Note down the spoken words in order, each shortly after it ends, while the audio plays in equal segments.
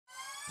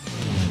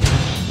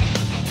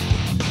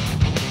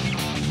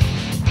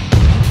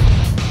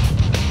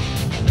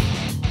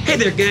Hey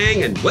there,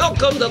 gang, and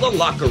welcome to the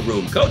Locker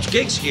Room. Coach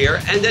Gigs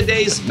here, and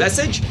today's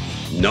message,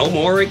 no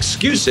more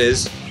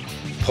excuses,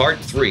 part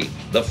 3,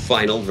 the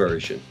final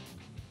version.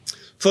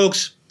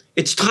 Folks,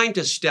 it's time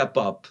to step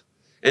up,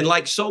 and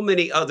like so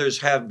many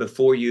others have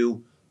before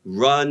you,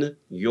 run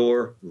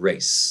your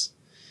race.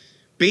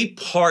 Be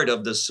part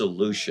of the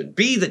solution.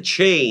 Be the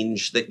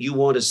change that you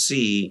want to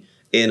see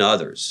in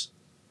others.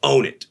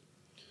 Own it.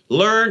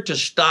 Learn to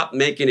stop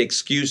making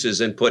excuses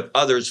and put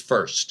others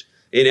first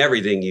in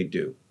everything you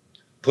do.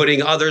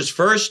 Putting others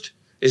first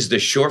is the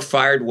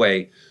surefire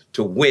way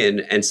to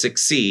win and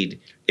succeed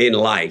in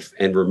life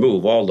and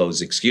remove all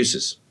those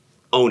excuses.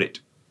 Own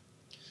it.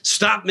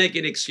 Stop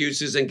making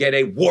excuses and get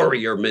a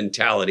warrior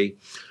mentality.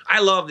 I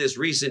love this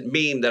recent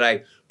meme that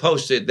I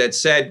posted that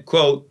said,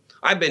 quote,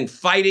 "I've been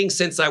fighting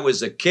since I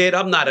was a kid.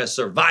 I'm not a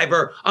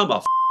survivor. I'm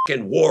a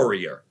fucking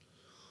warrior."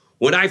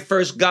 When I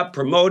first got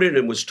promoted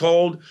and was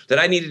told that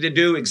I needed to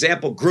do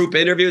example group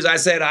interviews, I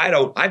said,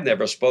 I've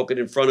never spoken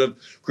in front of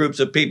groups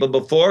of people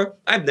before.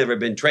 I've never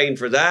been trained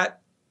for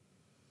that.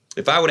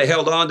 If I would have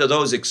held on to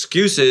those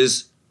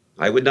excuses,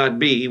 I would not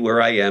be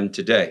where I am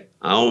today.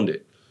 I owned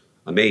it.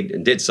 I made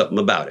and did something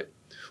about it.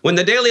 When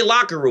the Daily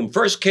Locker Room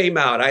first came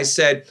out, I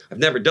said, I've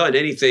never done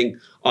anything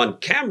on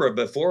camera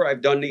before.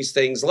 I've done these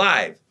things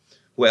live.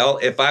 Well,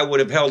 if I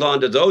would have held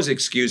on to those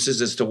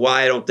excuses as to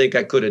why I don't think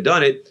I could have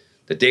done it,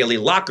 the Daily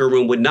Locker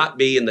Room would not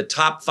be in the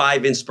top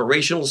 5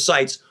 inspirational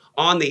sites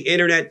on the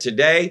internet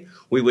today.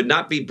 We would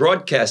not be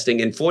broadcasting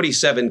in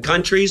 47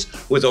 countries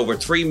with over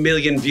 3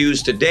 million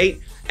views to date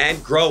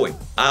and growing.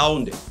 I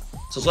owned it.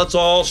 So let's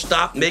all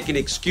stop making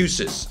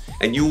excuses,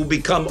 and you will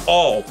become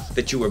all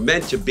that you were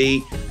meant to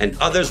be, and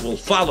others will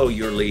follow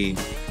your lead,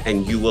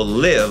 and you will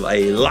live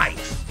a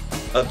life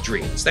of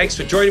dreams. Thanks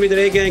for joining me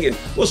today, gang, and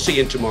we'll see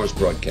you in tomorrow's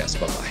broadcast.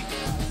 Bye-bye.